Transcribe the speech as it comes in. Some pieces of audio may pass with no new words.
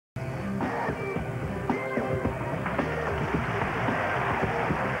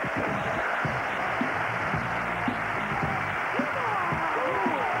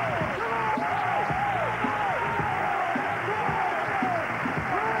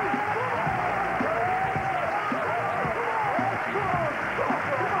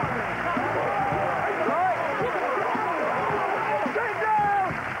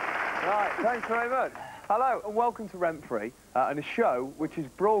Hello and welcome to Rent Free, and a show which is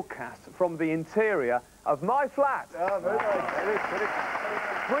broadcast from the interior of my flat. Oh, very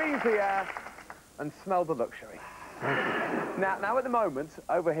nice. Breathe the air and smell the luxury. Now at the moment,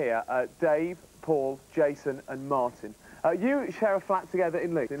 over here, Dave, Paul, Jason and Martin. You share a flat together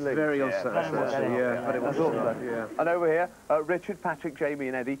in Leeds. Very uncertain. Yeah. And over here, Richard, Patrick, Jamie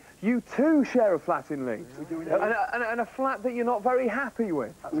and Eddie, you too share a flat in Leeds. And a flat that you're not very happy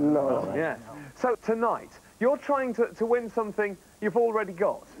with. No. Yeah. So tonight, you're trying to win something you've already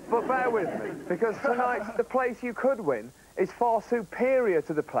got. But bear with me, because tonight, the place you could win is far superior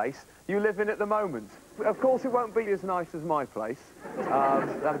to the place you live in at the moment. Of course, it won't be as nice as my place.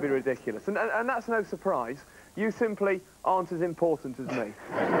 That'd be ridiculous. And that's no surprise. You simply aren't as important as me.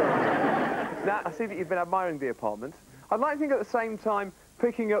 Now, I see that you've been admiring the apartment. I'd like to think at the same time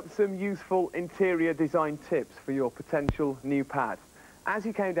picking up some useful interior design tips for your potential new pad. As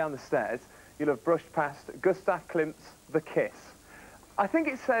you came down the stairs, you'll have brushed past Gustav Klimt's The Kiss. I think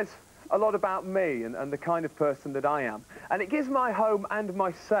it says a lot about me and the kind of person that I am. And it gives my home and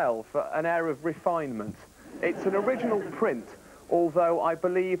myself an air of refinement. It's an original print, although I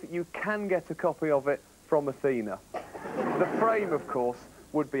believe you can get a copy of it from Athena. The frame, of course,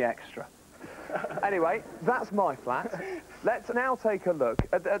 would be extra. Anyway, that's my flat. Let's now take a look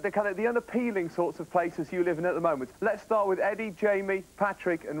at the unappealing sorts of places you live in at the moment. Let's start with Eddie, Jamie,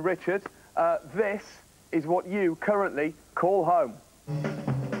 Patrick and Richard. This is what you currently call home.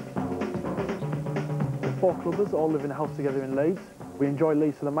 We're 4 clubbers all live in a house together in Leeds. We enjoy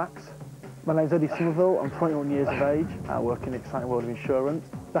Leeds to the max. My name's Eddie Sommerville, I'm 21 years of age. I work in the exciting world of insurance.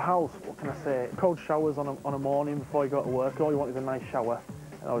 The house, what can I say, cold showers on a morning before you go to work. All you want is a nice shower,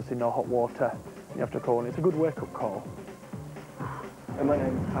 and obviously no hot water. You have to call, and it's a good wake-up call. And my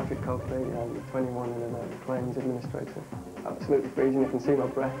name's Patrick Coakley, I'm 21 and I'm a claims administrator. Absolutely freezing, you can see my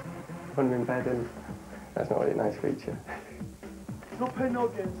breath when I'm in bed, and that's not really a nice feature. Not paying no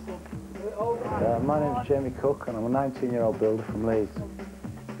games, son. My name's Jamie Cook and I'm a 19-year-old builder from Leeds.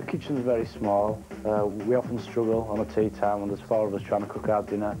 The kitchen's very small. We often struggle on a tea time when there's 4 of us trying to cook our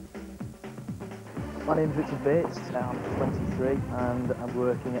dinner. My name's Richard Bates, I'm 23 and I'm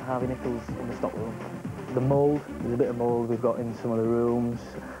working at Harvey Nichols in the stock room. The mould, there's a bit of mould we've got in some of the rooms.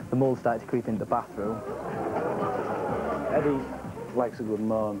 The mould started to creep into the bathroom. Eddie likes a good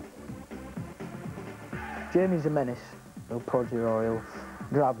moan. Jamie's a menace. He'll prod your or he'll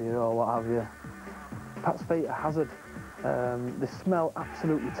grab you or what have you. Pat's feet are a hazard. They smell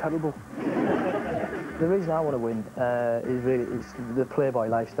absolutely terrible. The reason I want to win is really it's the playboy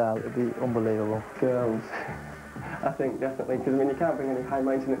lifestyle. It'd be unbelievable. Girls, I think definitely, because I mean you can't bring any high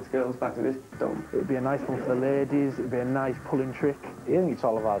maintenance girls back to this dump. It'd be a nice one for the ladies, it'd be a nice pulling trick. I think it's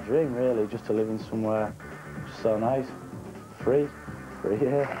all of our dream really, just to live in somewhere just so nice. Free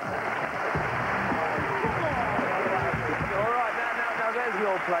here. All right, now there's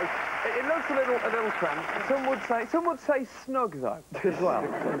your place. It looks a little cramped. Some would say snug though, as well.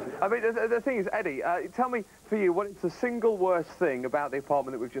 I mean, the thing is, Eddie, tell me for you, what is the single worst thing about the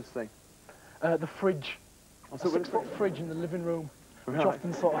apartment that we've just seen? The fridge. A 6-foot fridge in the living room, which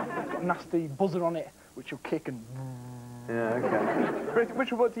often sort of got a nasty buzzer on it, which you'll kick and... Yeah, okay.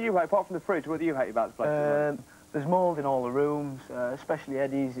 Richard, what do you hate, apart from the fridge, what do you hate about the place? There's mould in all the rooms, especially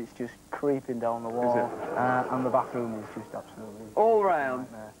Eddie's. It's just creeping down the wall. And the bathroom is just absolutely... All round,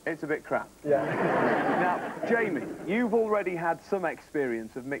 it's a bit crap. Yeah. Now, Jamie, you've already had some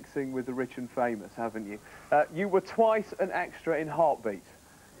experience of mixing with the rich and famous, haven't you? You were twice an extra in Heartbeat.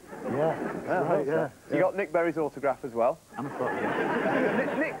 Yeah. You got Nick Berry's autograph as well. I'm a foot,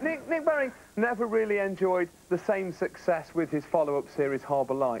 Nick Berry never really enjoyed the same success with his follow-up series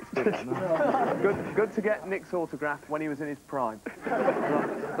Harbour Lights, did he? Good to get Nick's autograph when he was in his prime.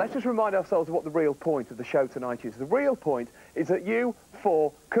 Right. Let's just remind ourselves of what the real point of the show tonight is. The real point is that you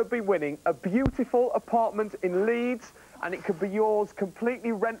 4 could be winning a beautiful apartment in Leeds, and it could be yours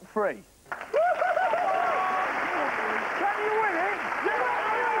completely rent-free.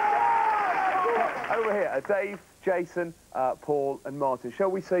 Over here, Dave, Jason, Paul and Martin. Shall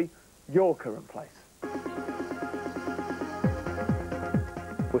we see your current place?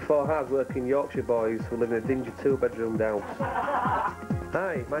 We're 4 hard-working Yorkshire boys who live in a dingy 2-bedroomed house.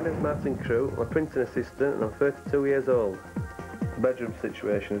 Hi, my name's Martin Crew. I'm a printing assistant and I'm 32 years old. The bedroom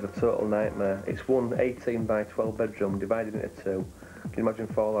situation is a total nightmare. It's one 18 by 12 bedroom divided into 2. Can you imagine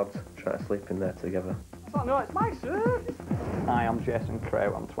 4 lads trying to sleep in there together? Oh no, it's my shirt! Hi, I'm Jason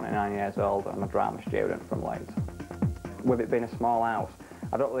Crew, I'm 29 years old and I'm a drama student from Leeds. With it being a small house,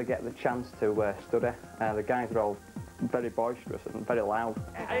 I don't really get the chance to study. The guys are all very boisterous and very loud.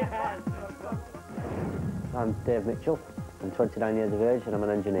 I'm Dave Mitchell, I'm 29 years of age and I'm an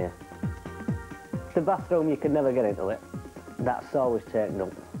engineer. The bathroom, you can never get into it. That's always taken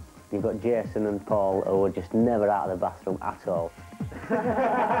up. You've got Jason and Paul who are just never out of the bathroom at all.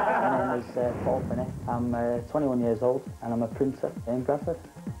 My name is Paul Finney. I'm 21 years old and I'm a printer in Bradford.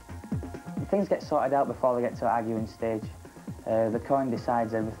 Things get sorted out before they get to arguing stage. The coin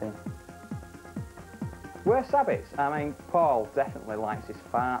decides everything. Worst habits? I mean, Paul definitely likes his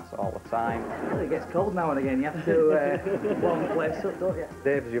farts all the time. It gets cold now and again. You have to warm the place up, don't you?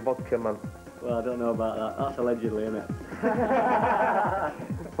 Dave's your vodka man. Well, I don't know about that. That's allegedly, isn't it?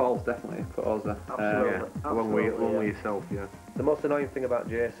 Paul's definitely a poser. Absolutely. Along with yourself, yeah. The most annoying thing about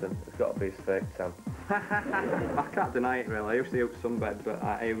Jason has got to be his fake tan. I can't deny it really. I used to use sunbed, but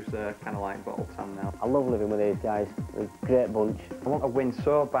I use kind of like bottle tan now. I love living with these guys. They're a great bunch. I want to win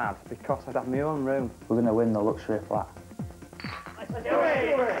so bad because I'd have my own room. We're going to win the luxury flat.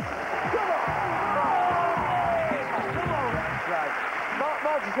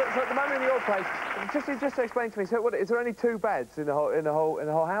 Martin, so at the moment in your place, just to explain to me, so what, is there only 2 beds in the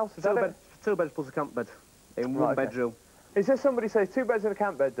whole house? Is Two beds plus a camp bed in one bedroom. Is there somebody says 2 beds in a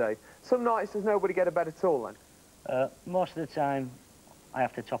camp bed, Dave? Some nights does nobody get a bed at all then? Most of the time, I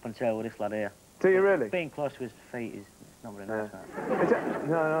have to top and tail with this lad here. Do you really? Being close to his feet is not very nice.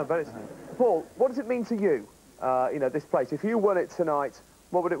 No, but it's... Paul, what does it mean to you, you know, this place? If you won it tonight,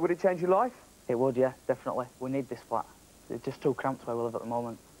 what would it change your life? It would, yeah, definitely. We need this flat. It's just too cramped where we live at the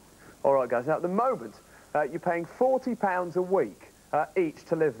moment. All right, guys. Now, at the moment, you're paying £40 a week each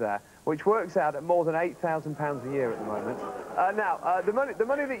to live there, which works out at more than £8,000 a year at the moment. Now, the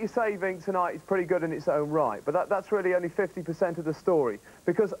money that you're saving tonight is pretty good in its own right, but that's really only 50% of the story,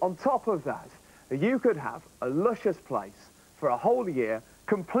 because on top of that, you could have a luscious place for a whole year,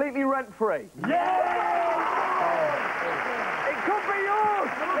 completely rent-free. It could be yours!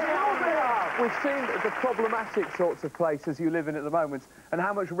 We've seen the problematic sorts of places you live in at the moment and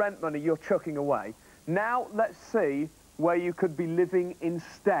how much rent money you're chucking away. Now let's see where you could be living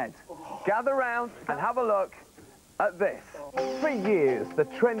instead. Gather round and have a look at this. For years, the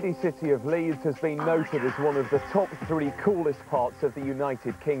trendy city of Leeds has been noted as one of the top 3 coolest parts of the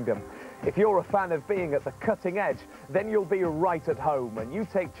United Kingdom. If you're a fan of being at the cutting edge, then you'll be right at home when you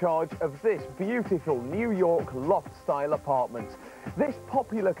take charge of this beautiful New York loft-style apartment. This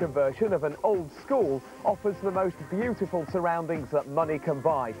popular conversion of an old school offers the most beautiful surroundings that money can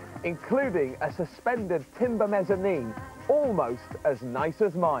buy, including a suspended timber mezzanine, almost as nice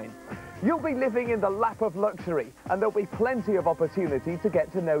as mine. You'll be living in the lap of luxury, and there'll be plenty of opportunity to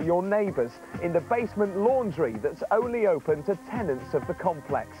get to know your neighbours in the basement laundry that's only open to tenants of the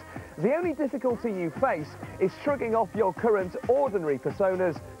complex. The only difficulty you face is shrugging off your current ordinary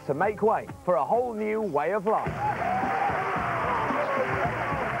personas to make way for a whole new way of life. Come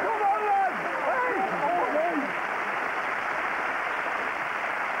on, lads! Hey!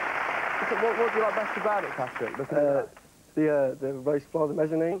 What do you like best about it, Patrick? Looking at that. The raised floor, the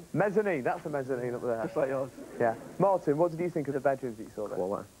mezzanine. Mezzanine, that's the mezzanine up there. Just like yours. Yeah. Martin, what did you think of the bedrooms that you saw there?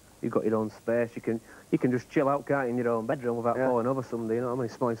 Well, you've got your own space. You can just chill out, can't you, in your own bedroom without falling over somebody, you know what I mean?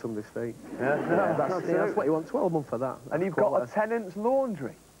 Smelling somebody's feet. Yeah, That's what you want. 12 months for that. And you've got a tenant's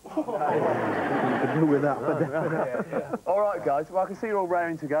laundry. You could do with that, but definitely. All right, guys. Well, I can see you're all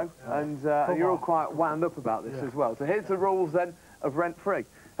raring to go, and you're all quite wound up about this as well. So here's the rules then of rent-free.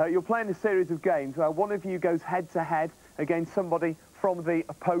 You're playing a series of games where one of you goes head-to-head against somebody from the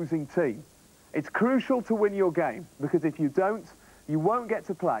opposing team. It's crucial to win your game, because if you don't, you won't get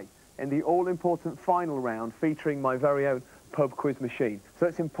to play in the all-important final round featuring my very own pub quiz machine. So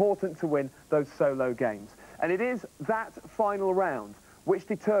it's important to win those solo games. And it is that final round which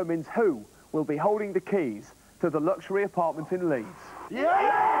determines who will be holding the keys to the luxury apartment in Leeds. Yeah!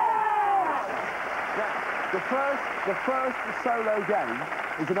 Now, the first solo game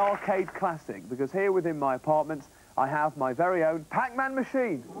is an arcade classic, because here within my apartment I have my very own Pac-Man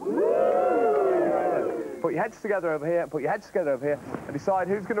machine. Put your heads together over here, put your heads together over here, and decide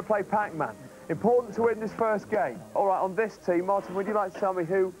who's going to play Pac-Man. Important to win this first game. All right, on this team, Martin, would you like to tell me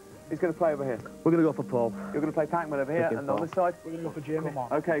who is going to play over here? We're going to go for Paul. You're going to play Pac-Man over here, and on this side? We're going to go for Jimmy.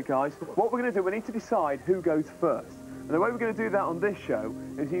 OK, guys, what we're going to do, we need to decide who goes first. And the way we're going to do that on this show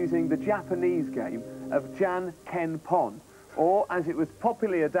is using the Japanese game of Jan Ken Pon, or, as it was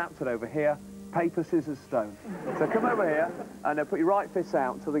popularly adapted over here, paper, scissors, stone. So come over here and put your right fists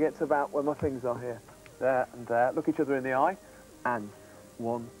out until they get to about where my fingers are here. There and there. Look each other in the eye. And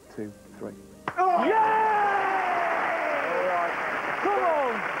 1, 2, 3. Oh! Yeah! All right. Come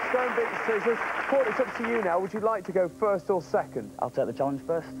on! Stone beats scissors. Paul, it's up to you now. Would you like to go first or second? I'll take the challenge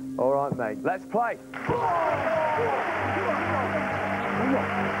first. All right, mate. Let's play. Come on.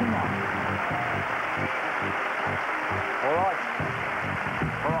 All right.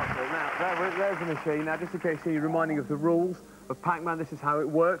 All right, so now, there's the machine. Now, just in case you're reminding of the rules of Pac-Man, this is how it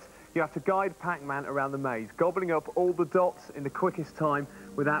works. You have to guide Pac-Man around the maze, gobbling up all the dots in the quickest time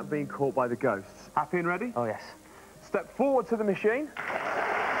without being caught by the ghosts. Happy and ready? Oh, yes. Step forward to the machine.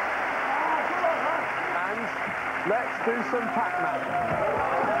 And let's do some Pac-Man.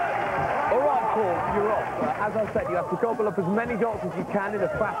 All right, Paul, you're off. As I said, you have to gobble up as many dots as you can in the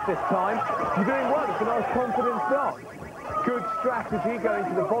fastest time. You're doing well. It's a nice confident start. Good strategy going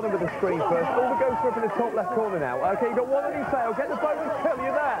to the bottom of the screen first. All the ghosts are up in the top left corner now. OK, you've got one on your tail. Get the bonus kill.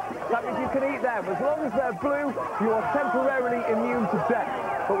 You're there. That means you can eat them. As long as they're blue, you are temporarily immune to death.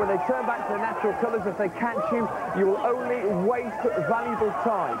 But when they turn back to their natural colours, if they catch you, you will only waste valuable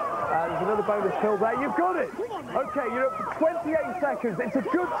time. There's another bonus kill there. You've got it. OK, you're up to 28 seconds. It's a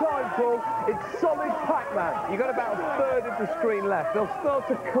good time, Paul. It's solid Pac-Man. You've got about a third of the screen left. They'll start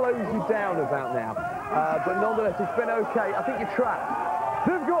to close you down about now. But nonetheless, it's been OK. I think you're trapped.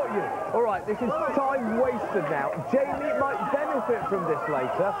 They've got you. All right, this is time wasted now. Jamie might benefit from this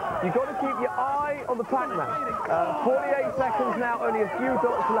later. You've got to keep your eye on the Pac-Man. 48 seconds now, only a few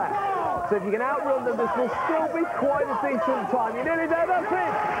dots left. So if you can outrun them, this will still be quite a decent time. You're nearly there, that's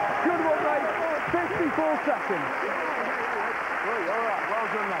it. Good one, mate. 54 seconds. All right, well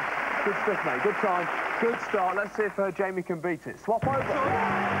done, mate. Good stuff, mate. Good time. Good start. Let's see if Jamie can beat it. Swap over.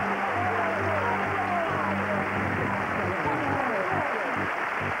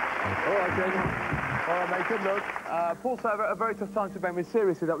 All right, Jamie. All right, mate, good luck. Paul said a very tough time to Ben with.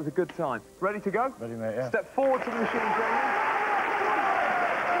 Seriously, that was a good time. Ready to go? Ready, mate, yeah. Step forward to the machine, Jamie.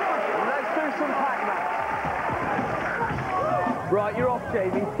 And let's do some Pac-Man. Right, you're off,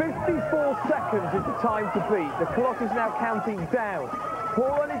 Jamie. 54 seconds is the time to beat. The clock is now counting down.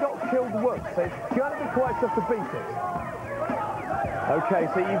 Paul only got killed once, so it's going to be quite tough to beat it. OK,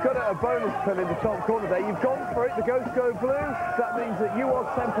 so you've got a bonus pill in the top corner there. You've gone for it. The ghosts go blue. That means that you are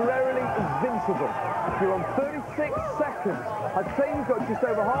temporarily invincible. You're on 36 seconds. I'd say you've got just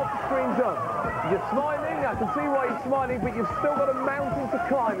over half the screen done. You're smiling. I can see why you're smiling, but you've still got a mountain to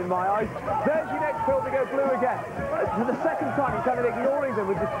climb in my eyes. There's your next pill to go blue again. For the second time, you're kind of ignoring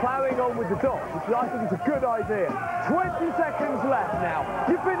them and just ploughing on with the dots, which I think is a good idea. 20 seconds left now.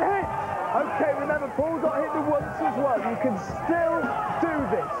 You've been hit. OK, remember, Paul got hit once as well. You can still do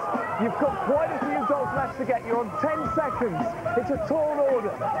this. You've got quite a few dots left to get. You're on 10 seconds. It's a tall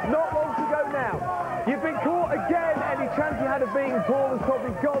order. Not long to go now. You've been caught again. Any chance you had of being Paul is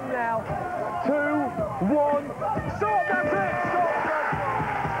probably gone now. 2, 1. Stop, that's it. Stop.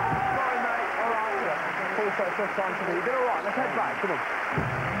 Sorry, mate. All right. Paul said first time to me. You did all right. Let's head back. Come on.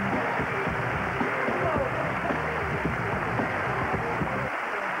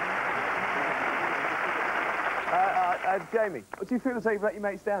 Jamie, do you feel as though you've let your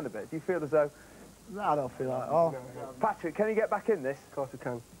mates down a bit? Do you feel as though... No, I don't feel like that. Oh. Patrick, can you get back in this? Of course I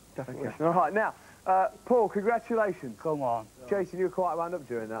can. Definitely. Okay. All right, now, Paul, congratulations. Come on. Jason, you were quite wound up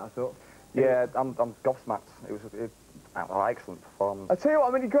during that, I thought. Yeah, I'm gobsmacked. It was an excellent performance. I tell you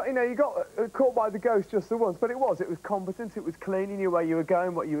what, I mean, you got caught by the ghost just the once, but it was competent, it was clean, you knew where you were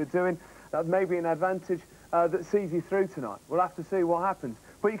going, what you were doing. That may be an advantage that sees you through tonight. We'll have to see what happens.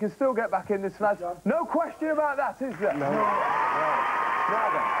 But you can still get back in this, lads. No question about that, is there? No. Now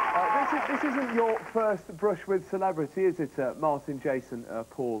then, this isn't your first brush with celebrity, is it, Martin, Jason,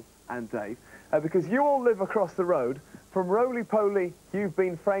 Paul and Dave? Because you all live across the road from roly-poly, you've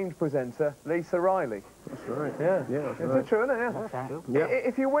been framed presenter, Lisa Riley. That's right, yeah. Yeah, that's right. Is it true, isn't it? Yeah. Yeah.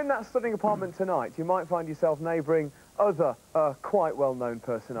 If you win that studying apartment tonight, you might find yourself neighbouring other quite well-known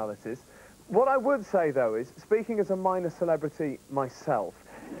personalities. What I would say, though, is, speaking as a minor celebrity myself,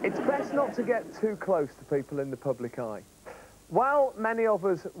 it's best not to get too close to people in the public eye. While many of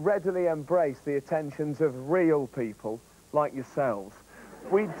us readily embrace the attentions of real people, like yourselves,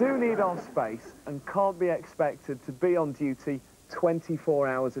 we do need our space and can't be expected to be on duty 24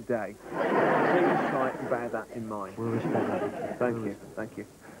 hours a day. Please try and bear that in mind. We'll respect that. Thank you.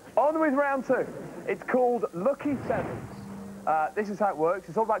 On with round 2. It's called Lucky Sevens. This is how it works.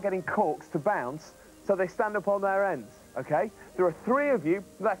 It's all about getting corks to bounce so they stand up on their ends, OK? There are 3 of you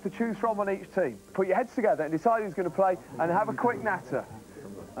left to choose from on each team. Put your heads together and decide who's going to play and have a quick natter.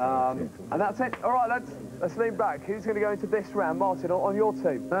 And that's it. All right, let's lean back. Who's going to go into this round? Martin, on your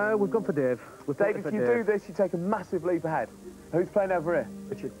team? We've gone for Dave. Dave, if you do this, you take a massive leap ahead. Who's playing over here?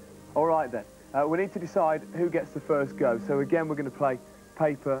 Richard. All right, then. We need to decide who gets the first go. So, again, we're going to play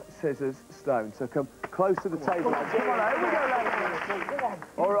paper, scissors, stone. So come close to the table. Come on, here we go, ladies. Come on.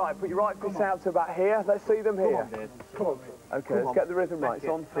 All right, put your right fist out to about here. Let's see them here. Come on. OK, let's get the rhythm right. It's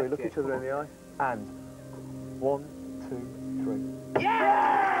on 3. Look each other in the eye. And 1, 2, 3.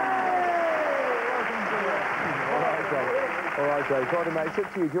 Yeah! All right, Dave. Right, mate, it's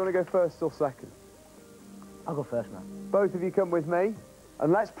up to you. Do you want to go first or second? I'll go first, man. Both of you come with me,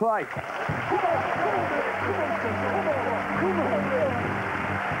 and let's play. All right,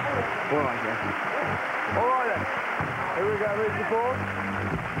 Dave. All right, then. Here we go. Here's the board.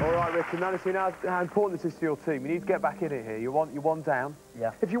 All right, Richard. Now, see how important this is to your team. You need to get back in it here. You're one down.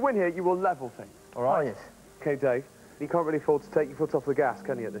 Yeah. If you win here, you will level things. All right? Oh, yes. OK, Dave. You can't really afford to take your foot off the gas,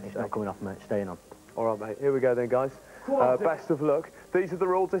 can you, at this It's stage? not coming off, mate. Staying on. All right, mate. Here we go then, guys. Best of luck. These are the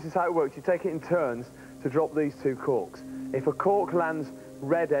rules. This is how it works. You take it in turns to drop these 2 corks. If a cork lands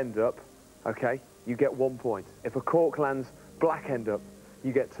red end up, OK, you get 1 point. If a cork lands black end up,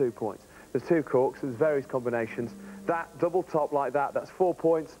 you get 2 points. There's 2 corks. There's various combinations. That double top like that, that's 4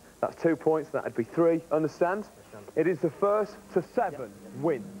 points. That's 2 points. That'd be 3. Understand? It is the first to 7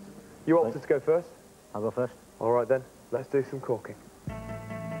 wins. You opted to go first? I'll go first. All right, then. Let's do some corking.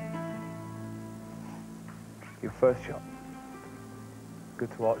 Your first shot.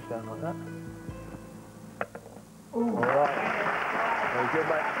 Good to watch down like that. All right. Very good,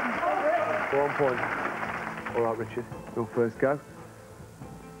 mate. 1 point. All right, Richard. Your first go.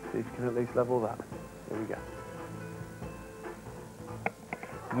 See if you can at least level that. Here we go.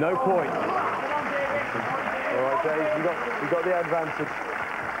 No point. All right, Dave. You got the advantage.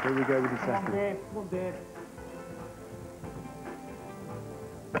 Here we go with the second.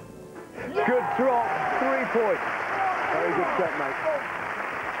 Good drop. 3 points. Very good set, mate.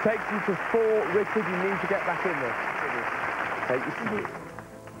 Takes you to 4. Richard, you need to get back in there. Take you to 4.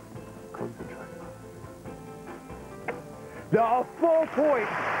 Concentrate. No, 4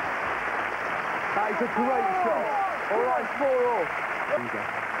 points. That is a great shot. All right, 4 all. There you go.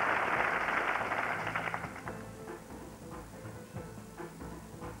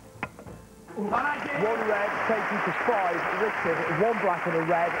 One red takes you to 5. Richard, 1 black and a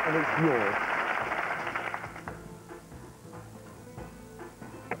red, and it's yours.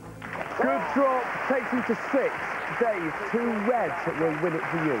 Good drop, takes you to 6. Dave, 2 reds that will win it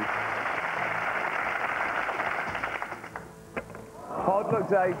for you. Hard luck,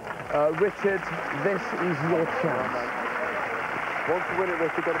 Dave. Richard, this is your chance. Once you win it,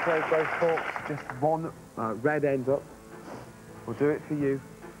 Richard, you've got to play with both forks. Just 1 red end up. We'll do it for you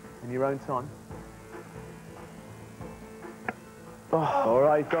in your own time. Oh, all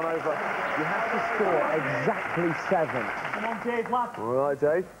right, gone over. You have to score exactly 7. Come on, Dave, lad. All right,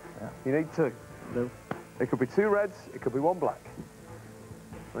 Dave. Yeah. You need 2. No. It could be 2 reds, it could be 1 black.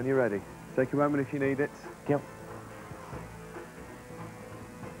 When you're ready, take a moment if you need it. Yep.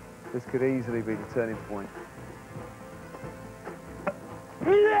 This could easily be the turning point. Yeah!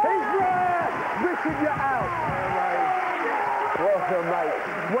 He's red! Richard, you're out! Welcome, mate.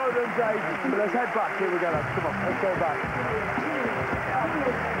 Well done, Dave. Let's head back. Here we go, lads. Come on, let's go back.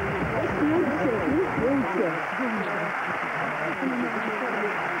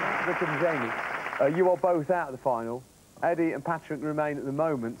 Richard and Jamie, you are both out of the final. Eddie and Patrick remain at the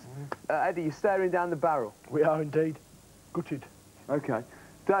moment. Eddie, you're staring down the barrel. We are indeed. Gutted. OK.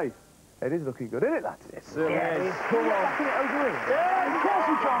 Dave, it is looking good, isn't it, lads? It certainly is. Come on. Yeah, of course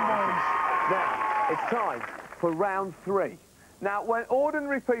we can, boys. Now, it's time for round 3. Now, when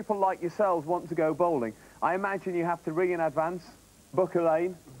ordinary people like yourselves want to go bowling, I imagine you have to ring in advance, book a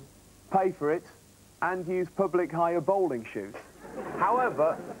lane, pay for it, and use public hire bowling shoes.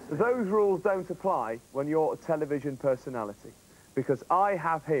 However, those rules don't apply when you're a television personality, because I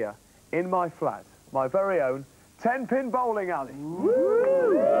have here, in my flat, my very own 10-pin bowling alley.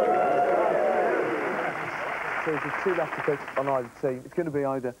 Woo! So there's 2 left to pick on either team. It's going to be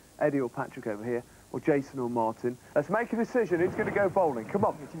either Eddie or Patrick over here, or Jason or Martin. Let's make a decision who's going to go bowling. Come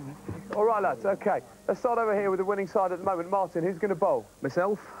on. All right, lads, OK. Let's start over here with the winning side at the moment. Martin, who's going to bowl?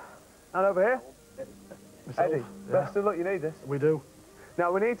 Myself. And over here? Myself. Eddie, best of luck, you need this. We do.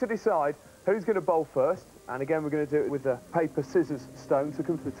 Now, we need to decide who's going to bowl first. And again, we're going to do it with the paper, scissors, stone. So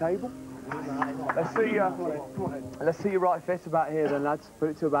come to the table. Let's see your right foot about here then, lads. Put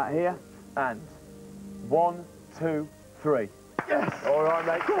it to about here. And 1, 2, 3. Yes! All right,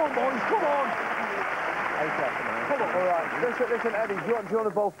 mate. Come on, boys, come on! Okay, come on. All right, listen, Eddie, do you want to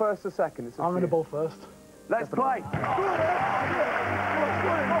bowl first or second? I'm going to bowl first. Let's play!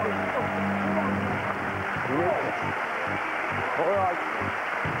 All right,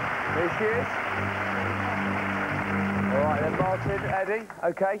 here she is. All right, then, Martin, Eddie,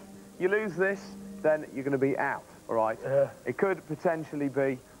 okay, you lose this, then you're going to be out, all right? Yeah. It could potentially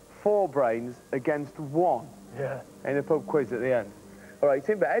be 4 brains against 1 in a pub quiz at the end. All right, you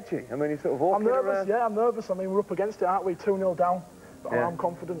seem a bit edgy. I mean, you're sort of walking I'm nervous, around. yeah, I'm nervous. I mean, we're up against it, aren't we? 2-0 down. But Yeah. I'm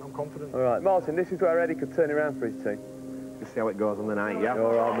confident, I'm confident. All right, Martin, this is where Eddie could turn around for his team. We'll see how it goes on the night, yeah?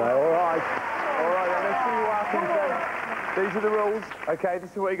 All right, mate, all right. All right, then, let's see what happens then. These are the rules. Okay,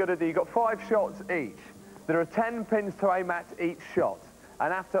 this is what you got to do. You've got 5 shots each. There are 10 pins to aim at each shot.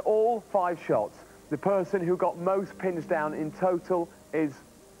 And after all 5 shots, the person who got most pins down in total is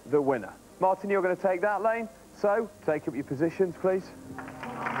the winner. Martin, you're going to take that lane. So, take up your positions, please.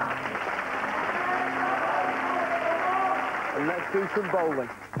 And let's do some bowling.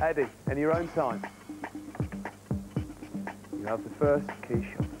 Eddie, in your own time. You have the first key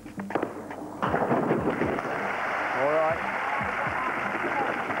shot. All right.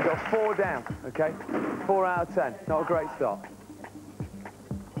 You've got 4 down, okay? 4 out of 10. Not a great start.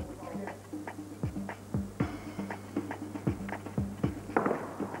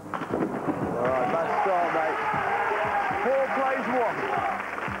 All right, bad start, mate. 4 plays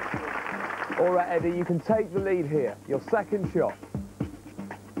 1. All right, Eddie, you can take the lead here. Your second shot.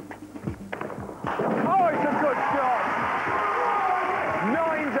 Oh, it's a good shot.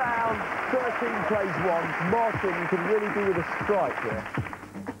 9 down, 13 plays 1. Martin, you can really do with a strike here.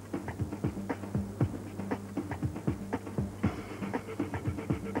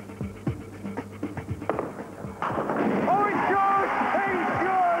 Oh, it's good! It's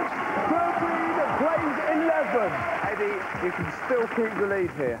good! 13 plays 11. Eddie, you can still keep the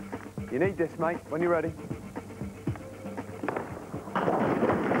lead here. You need this, mate, when you're ready. 9, a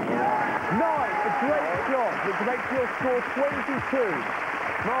great shot, which makes your score 22.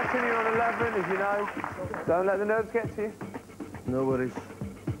 Martin, you're on 11, as you know. Don't let the nerves get to you. No worries.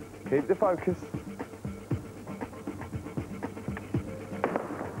 Keep the focus. You've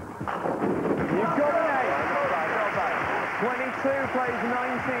got an 8. Not bad, not bad. 22 plays 19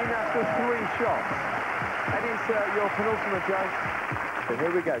 after 3 shots. Eddie's your penultimate game. So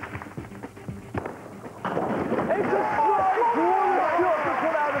here we go. It's a strike! What a shot to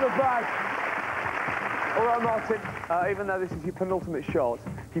put out of the bag! All right, Martin, even though this is your penultimate shot,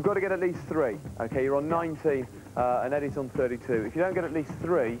 you've got to get at least 3. Okay, you're on 19, and Eddie's on 32. If you don't get at least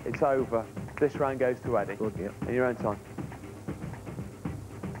 3, it's over. This round goes to Eddie. Good, yeah. In your own time.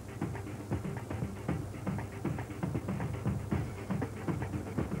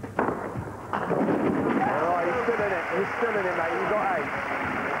 All right, you're still in it. You're still in it, mate. You've got 8.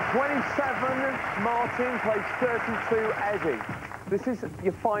 27, Martin plays 32, Eddie. This is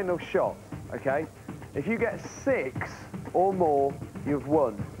your final shot, okay? If you get 6 or more, you've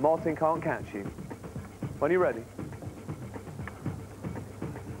won. Martin can't catch you. When you're ready. No!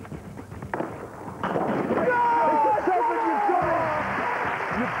 It's a 7, you've got it!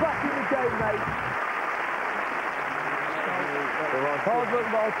 You're back in the game, mate. Hard luck,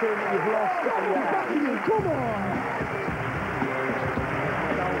 Martin. You've lost. Come on!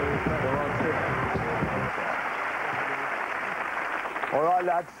 All right,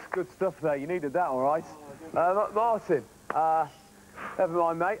 lads, good stuff there. You needed that, all right. Martin, never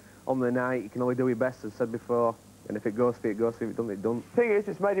mind, mate. On the night, you can only do your best, as I said before. And if it goes for it, it goes for it. If it doesn't, it doesn't. Thing is,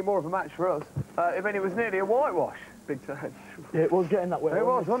 it's made it more of a match for us. I mean, it was nearly a whitewash. Big time. Yeah, it was getting that way. It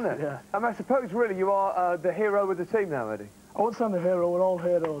was, wasn't it? Yeah. And I suppose, really, you are the hero of the team now, Eddie. I won't say I'm the hero, we're all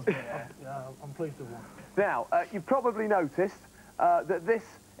heroes, but yeah, I'm pleased to win. Now, you've probably noticed that this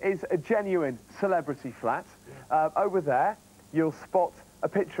is a genuine celebrity flat. Over there, you'll spot a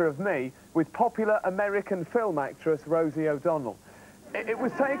picture of me with popular American film actress Rosie O'Donnell. It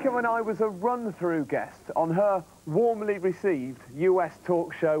was taken when I was a run-through guest on her warmly received US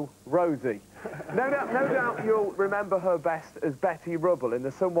talk show, Rosie. No doubt you'll remember her best as Betty Rubble in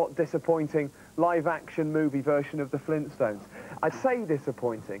the somewhat disappointing live-action movie version of The Flintstones. I say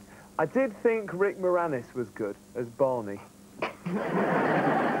disappointing. I did think Rick Moranis was good as Barney.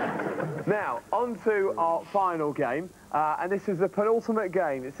 Now, on to our final game, and this is the penultimate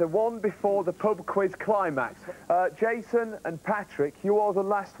game. It's the one before the pub quiz climax. Jason and Patrick, you are the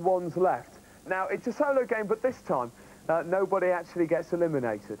last ones left. Now, it's a solo game, but this time, nobody actually gets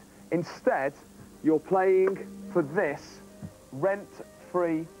eliminated. Instead, you're playing for this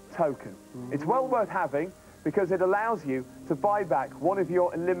rent-free token. It's well worth having because it allows you to buy back one of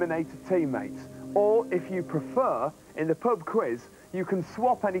your eliminated teammates. Or, if you prefer, in the pub quiz, you can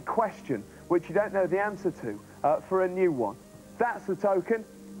swap any question which you don't know the answer to for a new one. That's the token.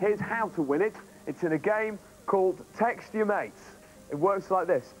 Here's how to win it. It's in a game called Text Your Mates. It works like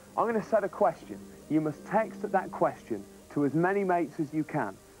this. I'm going to set a question. You must text that question to as many mates as you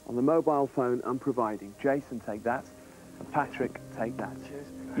can on the mobile phone I'm providing. Jason, take that, and Patrick, take that. Cheers.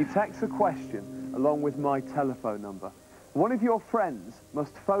 You text the question along with my telephone number. One of your friends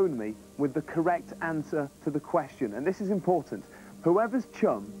must phone me with the correct answer to the question, and this is important. Whoever's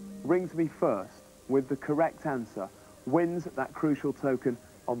chum rings me first with the correct answer wins that crucial token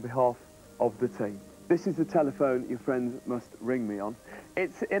on behalf of the team. This is the telephone your friends must ring me on.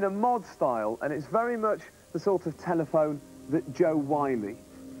 It's in a mod style, and it's very much the sort of telephone that Joe Wiley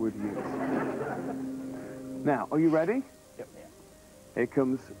would use. Now, are you ready? Yep. Here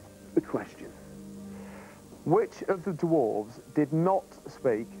comes the question. Which of the dwarves did not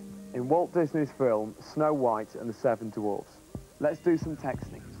speak in Walt Disney's film Snow White and the Seven Dwarfs? Let's do some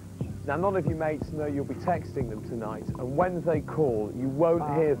texting. Now, none of you mates know you'll be texting them tonight, and when they call, you won't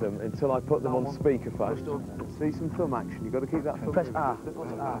hear them until I put them on speakerphone. Let's see some thumb action. You've got to keep that thumb. Press R.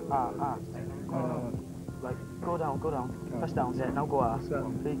 Like, go down. Press down. Yeah, now go R.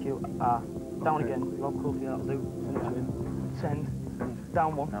 PQ, R. Down again. Rob Coakley, that'll do. Send.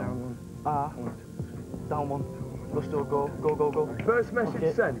 Down one. R. Down one. Gusto, go. First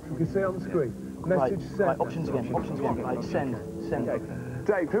message sent. You can see on the screen. Message sent. Right, options again. Right, send. Okay.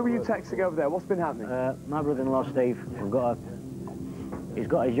 Dave, who are you texting over there? What's been happening? My brother-in-law Steve, he's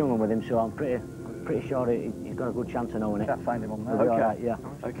got his young one with him, so I'm pretty sure he's got a good chance of knowing it. Can't find him on there. He'll be Okay. all right, yeah.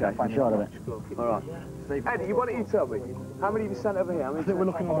 Okay. I'm sure of it. All right. Eddie, why don't you tell me? How many have you sent over here? How many I think we're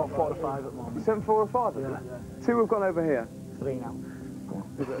looking at about 4 or 5 at the moment. You sent 4 or 5 of them? 2 have gone over here. 3 now.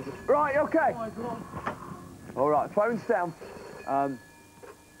 Right, okay. All right, phone's down.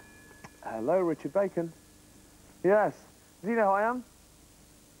 Hello, Richard Bacon. Yes. Do you know who I am?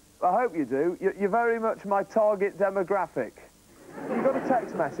 I hope you do. You're very much my target demographic. You've got a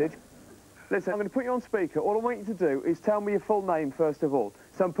text message. Listen, I'm going to put you on speaker. All I want you to do is tell me your full name, first of all.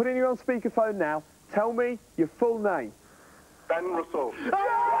 So I'm putting you on speakerphone now. Tell me your full name. Ben Russell.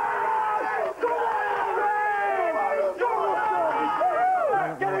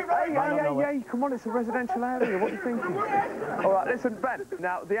 Hey, come on, it's a residential area. What are you thinking? All right, listen, Ben.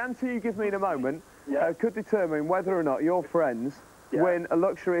 Now, the answer you give me in a moment could determine whether or not your friends win a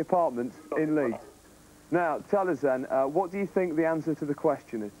luxury apartment in Leeds. Now, tell us then, what do you think the answer to the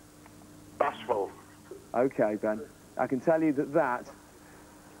question is? Bashful. Okay, Ben. I can tell you that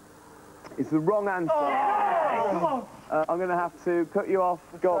is the wrong answer. I'm going to have to cut you off.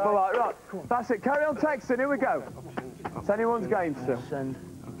 Go. All right. That's it. Carry on texting. Here we go. It's anyone's game still. Send.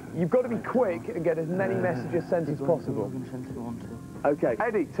 You've got to be quick and get as many messages sent as possible. We're going to send to 1, 2. Okay.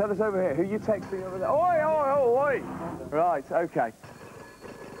 Eddie, tell us over here. Who are you texting over there? Oi! Right, okay.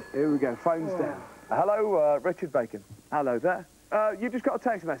 Here we go. Phone's down. Hello, Richard Bacon. Hello there. You just got a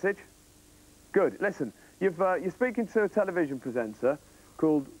text message? Good. Listen, you're speaking to a television presenter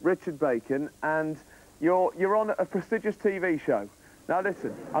called Richard Bacon, and you're on a prestigious TV show. Now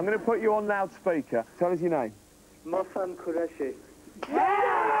listen, I'm going to put you on loudspeaker. Tell us your name. Mofan Qureshi. All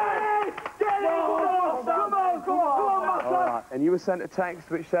right, and you were sent a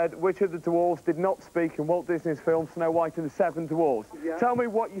text which said, which of the dwarves did not speak in Walt Disney's film Snow White and the Seven Dwarfs? Yeah. Tell me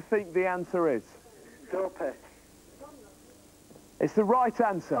what you think the answer is. Dope. It's the right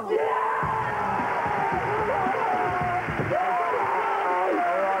answer. All right,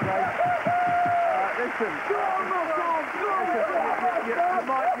 listen.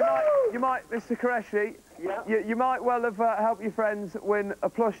 You might, Mr. Qureshi, you might well have helped your friends win a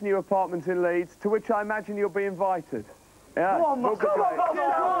plush new apartment in Leeds, to which I imagine you'll be invited. Yeah. Come on.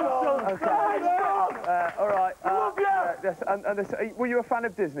 All right. Yes, and this, were you a fan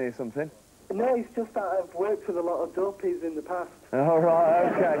of Disney or something? No, it's just that I've worked with a lot of dopies in the past. All right,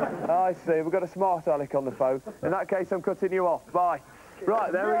 okay. I see. We've got a smart aleck on the phone. In that case, I'm cutting you off. Bye.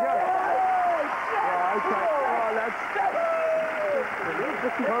 Right, there we go. Right, okay.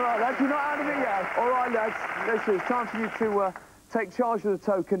 All right, lads, you're not out of it yet. All right, lads. Listen, it's time for you to take charge of the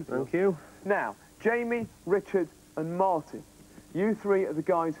token. Thank you. Now, Jamie, Richard and Martin, you 3 are the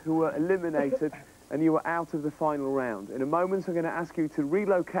guys who were eliminated and you were out of the final round. In a moment, I'm going to ask you to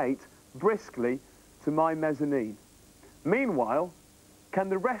relocate briskly to my mezzanine. Meanwhile, can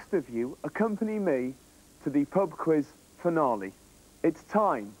the rest of you accompany me to the pub quiz finale? It's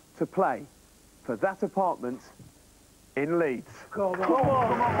time to play for that apartment in Leeds. Come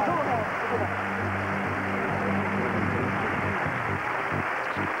on.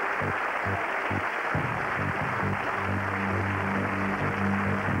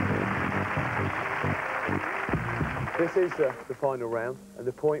 This is the final round, and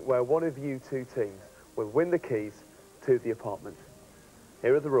the point where one of you 2 teams will win the keys to the apartment.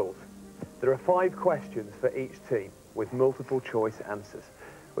 Here are the rules. There are 5 questions for each team with multiple choice answers.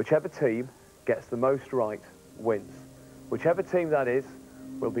 Whichever team gets the most right wins. Whichever team that is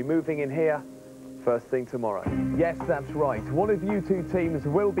will be moving in here first thing tomorrow. Yes, that's right. One of you 2 teams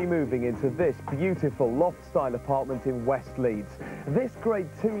will be moving into this beautiful loft-style apartment in West Leeds. This Grade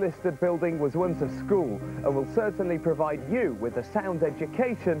 2 listed building was once a school and will certainly provide you with a sound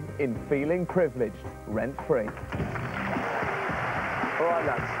education in feeling privileged, rent-free. All right,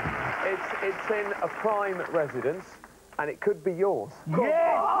 lads. It's in a prime residence, and it could be yours.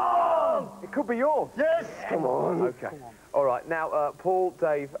 Yeah! on! It could be yours. Yes! Come on. Okay. All right, now, Paul,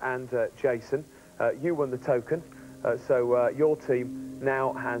 Dave and Jason, you won the token, so your team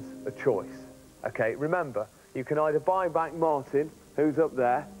now has a choice. Okay, remember, you can either buy back Martin, who's up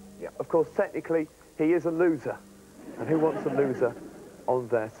there. Yeah. Of course, technically, he is a loser. And who wants a loser on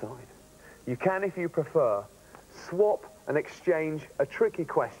their side? You can, if you prefer, swap and exchange a tricky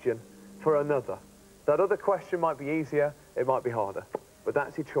question for another. That other question might be easier, it might be harder. But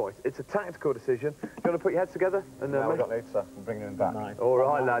that's your choice. It's a tactical decision. Do you want to put your heads together? And No, we don't need, sir. We're bringing him back. Nine. all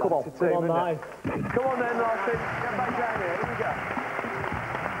right, lads. Come on, It's a team, come on, isn't it? Come on then, Martin. Get back down here. Here we go.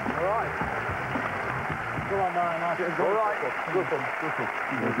 All right. Come on, Martin. All right.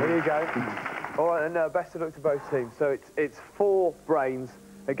 There you go. All right, and best of luck to both teams. So it's 4 brains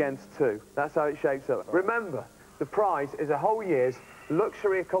against 2. That's how it shapes up. Remember, the prize is a whole year's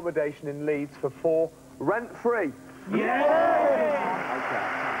luxury accommodation in Leeds for 4, rent-free. Yeah!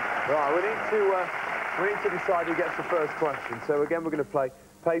 Okay. Right, we need to decide who gets the first question. So again, we're going to play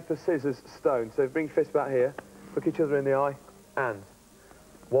paper, scissors, stone. So bring your fist back here, look each other in the eye, and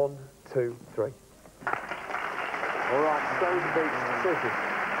 1, 2, 3. All right, stone beats scissors.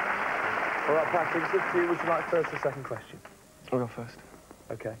 All right, Patrick, it's up to you. Would you like first or second question? I'll go first.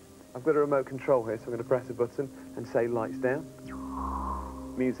 Okay. I've got a remote control here, so I'm going to press a button and say lights down,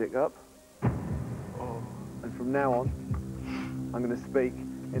 music up. And from now on, I'm going to speak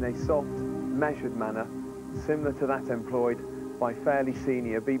in a soft, measured manner, similar to that employed by fairly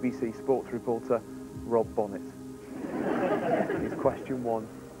senior BBC sports reporter Rob Bonnet. It's question 1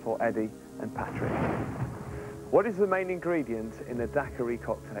 for Eddie and Patrick. What is the main ingredient in a daiquiri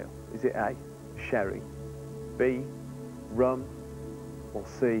cocktail? Is it A, sherry, B, rum, or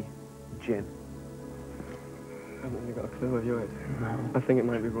C, gin? I haven't really got a clue, have you, Ed? No. I think it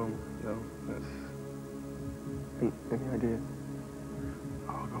might be rum, though. That's... Any idea?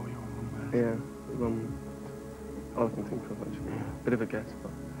 I'll go with your rum. Yeah, rum. All I can think of, actually. Bit of a guess,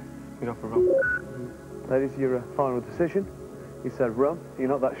 but we go for rum. That is your final decision. You said rum. You're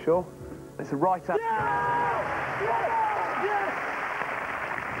not that sure? It's the right answer. Yes! Yes!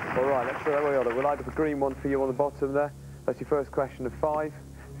 All right, let's see how we are. We'll light up a green one for you on the bottom there. That's your first question of 5.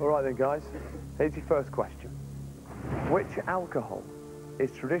 All right then, guys. Here's your first question. Which alcohol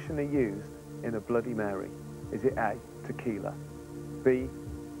is traditionally used in a Bloody Mary? Is it A, tequila, B,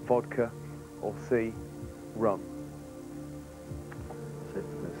 vodka, or C, rum?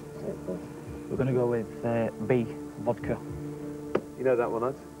 We're going to go with B, vodka. You know that one,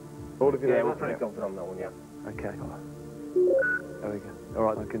 Ed? All of you know Yeah, we're that? pretty confident on that one, yeah. Okay. There we go. All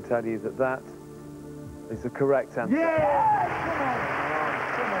right, I can tell you that that is the correct answer. Yeah!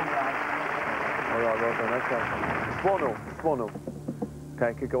 All right, well done. Okay. It's 1-1.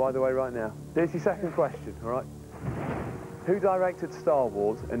 Okay, could go either way right now. Here's your second question, all right? Who directed Star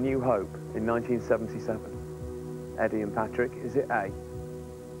Wars A New Hope in 1977? Eddie and Patrick. Is it A,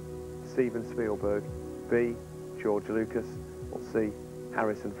 Steven Spielberg, B, George Lucas, or C,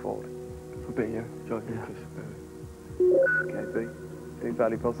 Harrison Ford? For B, yeah. George Lucas. Okay, B. Feeling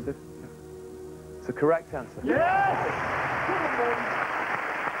fairly positive? Yeah. It's the correct answer. Yes!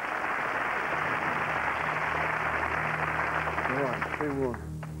 All right, 2-1.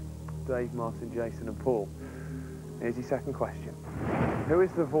 Dave, Martin, Jason and Paul. Here's your second question. Who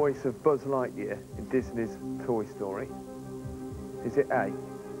is the voice of Buzz Lightyear in Disney's Toy Story? Is it A,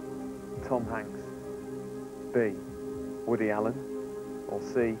 Tom Hanks, B, Woody Allen, or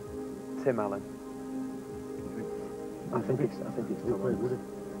C, Tim Allen? I think it's Tom Hanks. Woody.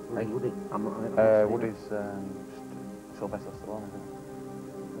 Hey, Woody. I'm not... Woody's Sylvester Stallone, isn't it?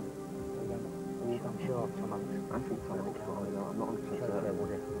 I'm sure Tom Hanks. I think Tom Hanks, but I'm not 100% certain.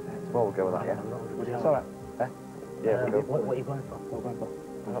 Woody. Well, we'll go with that, yeah. Woody It's all right. Eh? Yeah, we'll go. What are you going for? What are we going for?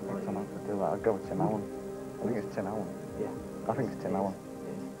 I don't think Tom Hanks would do that. I'd go with Tim Allen. I think it's Tim Allen. Yeah. I think it's Tim Allen.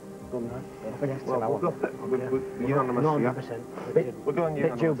 I think it's Tim Allen. We're unanimous, Not yeah? 100%. We're going Bit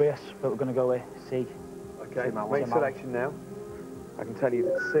unanimous. dubious, but we're going to go with C. Okay, Tim Allen. make Tim Allen. selection now. I can tell you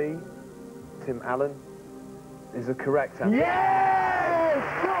that C, Tim Allen, is the correct answer. Yes!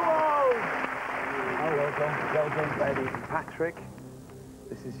 Come on! Well done, Eddie and Patrick.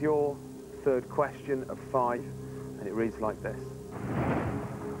 This is your third question of 5, and it reads like this.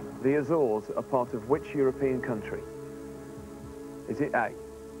 The Azores are part of which European country? Is it A,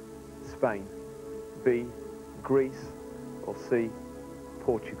 Spain, B, Greece, or C,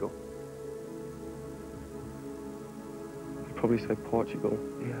 Portugal? I'd probably say Portugal.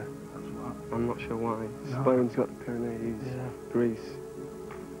 Yeah, that's what. I'm not sure why. No. Spain's got the Pyrenees. Yeah. Greece.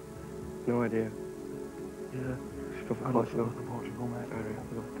 No idea. Yeah. Should go for I'd like to Portugal. go for Portugal, mate. I'll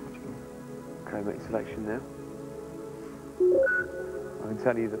go for Portugal. Okay, make selection now. I can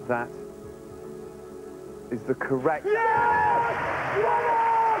tell you that that is the correct answer.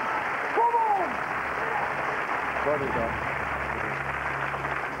 Well done.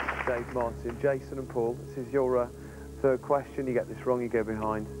 Dave, Martin, Jason and Paul, this is your third question. You get this wrong, you go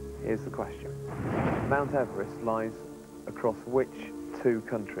behind. Here's the question. Mount Everest lies across which two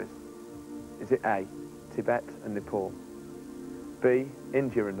countries? Is it A, Tibet and Nepal, B,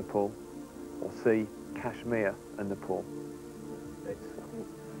 India and Nepal, or C, Kashmir and Nepal? I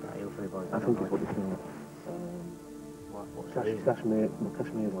think it's what you think.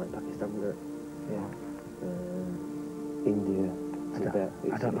 Kashmir is like Pakistan, isn't it? Yeah. India, Tibet.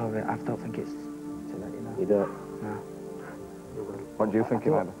 I don't know. I don't think it's Tibet, you know. You don't? No. What do you think,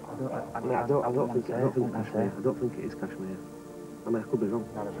 Ed? I don't think it is Kashmir. I mean, I could be wrong.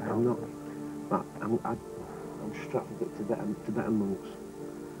 I'm not. But I'm strapped with Tibetan monks.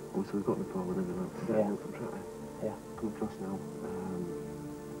 Obviously, we've got Nepal and everything else. Tibetan monks, I'm trying to come across now.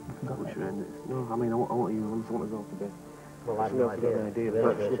 What's your end? No, I mean, I want you. I just want to go for this. Well, I have no idea.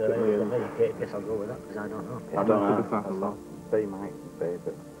 Guess I'll go with that, because I don't know. I don't know. B might be,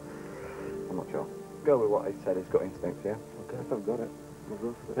 but I'm not sure. Go with what he said, his gut instinct, yeah? Okay, if I've got it, we'll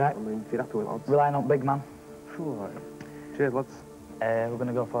go for it. Right. I mean, if you're happy with odds. Relying on big man. Sure, right. Cheers, lads. We're going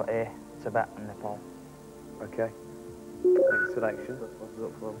to go for A, Tibet and Nepal. Okay. Next selection.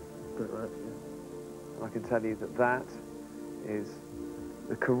 Right, I can tell you that that is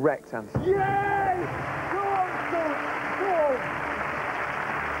the correct answer.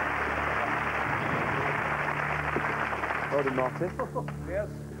 Well done, Martin. Yes.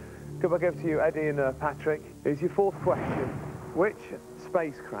 Come back over to you, Eddie and Patrick. Here's your fourth question. Which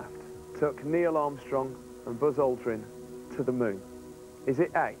spacecraft took Neil Armstrong and Buzz Aldrin to the moon? Is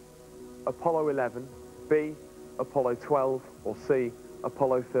it A, Apollo 11, B, Apollo 12, or C,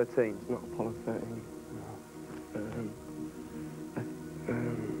 Apollo 13? It's not Apollo 13.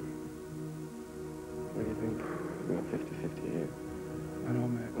 What do you think? We've got 50-50 here. I know,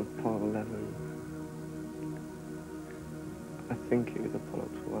 mate. Apollo 11. I think it was Apollo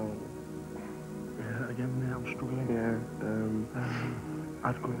 12. Yeah, again, mate, I'm struggling. Yeah,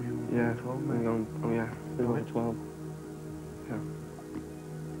 I'd go with you. yeah. 12, We're mate. going, oh yeah, we're going 12. Yeah,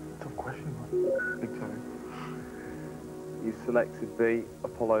 Tough question, man. big time. You selected B,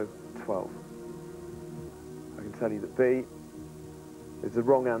 Apollo 12. I can tell you that B is the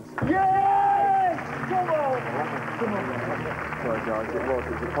wrong answer. Yes! Come on! Sorry, guys, it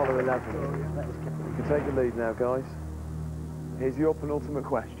was Apollo 11. You can take the lead now, guys. Here's your penultimate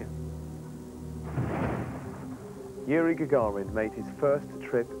question. Yuri Gagarin made his first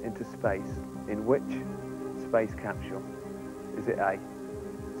trip into space in which space capsule? Is it A,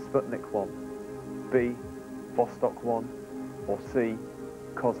 Sputnik 1, B, Vostok 1, or C,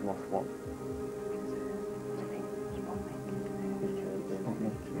 Cosmos 1?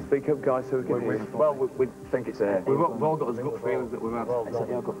 Speak up, guys, so we can hear you. Well, we think it's A. We've all got those gut feelings that we've had. Is that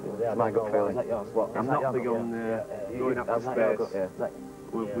your gut feeling? It's my gut feeling. Is that yours? What? I'm not big on going up to space.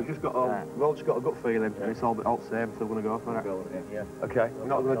 We've just got we've all just got a gut feeling, and it's all the same, so we're going to go for it. Yeah. Okay. We're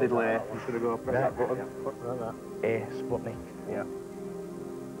not going to delay, we're just going to go press that button. A, Sputnik. Yeah.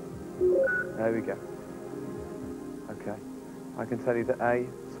 There we go. Okay. I can tell you that A,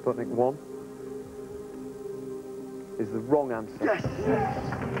 Sputnik 1, is the wrong answer. Yes!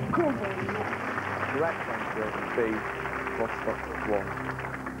 Correct answer is B, Vostok 1.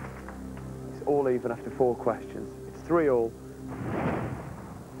 It's all even after 4 questions. It's 3-all.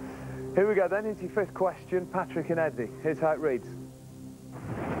 Here we go then, here's your fifth question, Patrick and Eddie. Here's how it reads.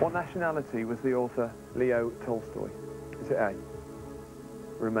 What nationality was the author Leo Tolstoy? Is it A,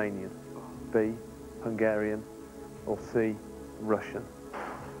 Romanian, B, Hungarian, or C, Russian?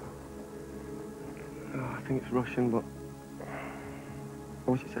 Oh, I think it's Russian, but I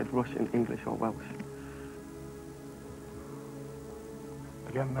wish it said Russian, English, or Welsh.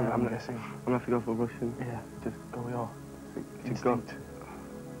 Again, mate, I'm guessing. I'm going to have to go for Russian. Yeah, just go with your instinct.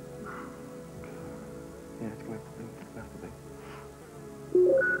 Yeah, it's going to have to be.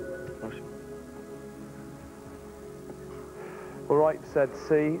 Russian. All right, said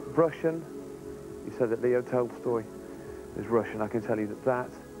C, Russian. You said that Leo Tolstoy is Russian. I can tell you that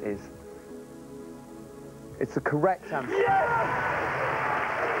that is... It's the correct answer.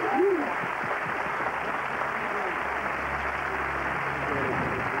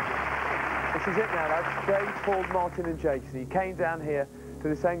 This is it now, lads. Dave, Paul, Martin and Jason. You came down here to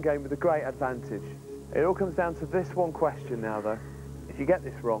this end game with a great advantage. It all comes down to this one question now, though. If you get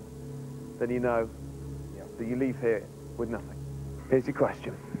this wrong, then you know that you leave here with nothing. Here's your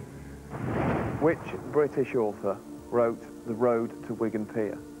question. Which British author wrote The Road to Wigan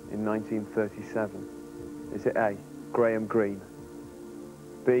Pier in 1937? Is it A, Graham Greene,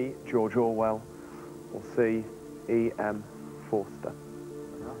 B, George Orwell, or C, E.M. Forster?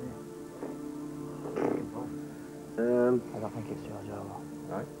 I don't think it's George Orwell.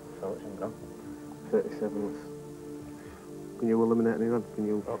 Right, so it's him gone. 37. Can you eliminate anyone? Can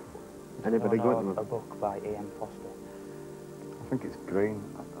you... Anybody No, go into a them? book by E.M. Foster. I think it's Green.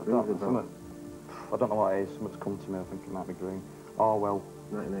 I don't know what it is. Something's come to me. I think it might be Green. Orwell.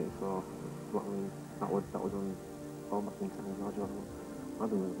 1984. What I mean, that was on all back in time. George Orwell. I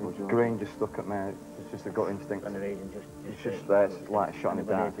don't know. George Orwell. Green just stuck at me. It's just a gut instinct. And the reason It's just there. It's like a shot in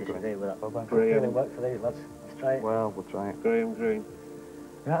the dark. disagree with that. Well, Green. it work for these lads. Let's try it. Well, we'll try it. Graham Green.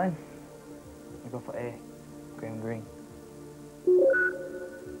 Right then. We go for A. Graham Greene.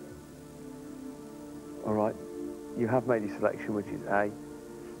 All right, you have made your selection, which is A,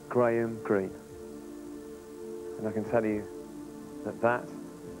 Graham Greene. And I can tell you that that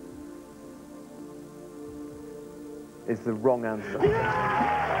is the wrong answer. The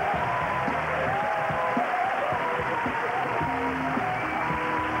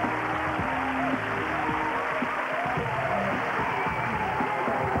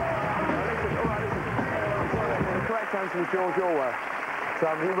correct answer was George Orwell. So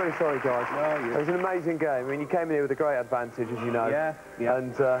I'm really sorry, guys. It was an amazing game. I mean, you came in here with a great advantage, as you know. Yeah.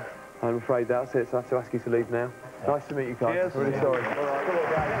 And I'm afraid that's it, so I have to ask you to leave now. Nice to meet you guys. Cheers. Really sorry.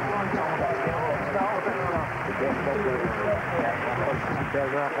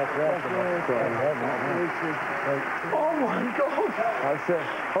 Oh my God! That's it.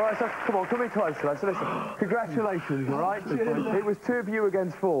 All right, so come on, come in closer, lads. So listen, congratulations, all right? It was 2 of you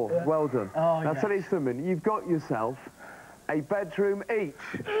against 4. Well done. Oh, now yes. tell you something, you've got yourself a bedroom each.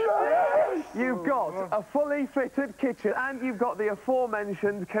 You've got a fully fitted kitchen and you've got the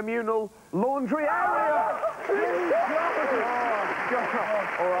aforementioned communal laundry area.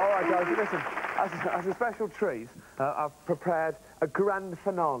 All right, guys, listen, as a special treat, I've prepared a grand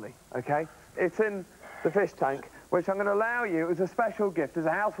finale, okay? It's in the fish tank, which I'm going to allow you as a special gift, as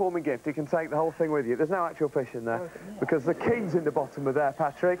a housewarming gift. You can take the whole thing with you. There's no actual fish in there, because the key's in the bottom of there,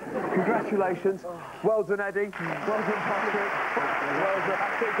 Patrick. Congratulations. Well done, Eddie. Well done, Patrick. Well done.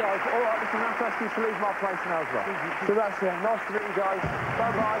 That's it, guys. All right, listen, I'm asking you to leave my place now as well. So that's it. Nice to meet you guys.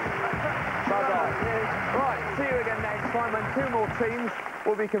 Bye-bye. Bye-bye. Right, see you again next time when 2 more teams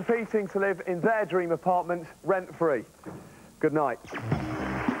will be competing to live in their dream apartment, rent-free. Good night.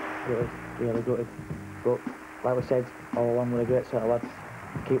 Gutted, really gutted. But, like we said, all along we're a great set of lads.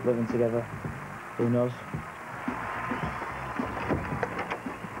 Keep living together. Who knows?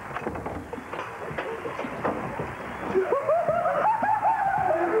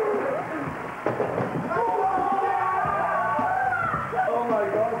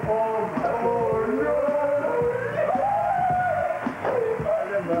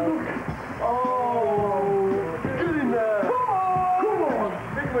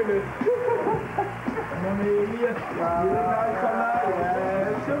 You look nice on that.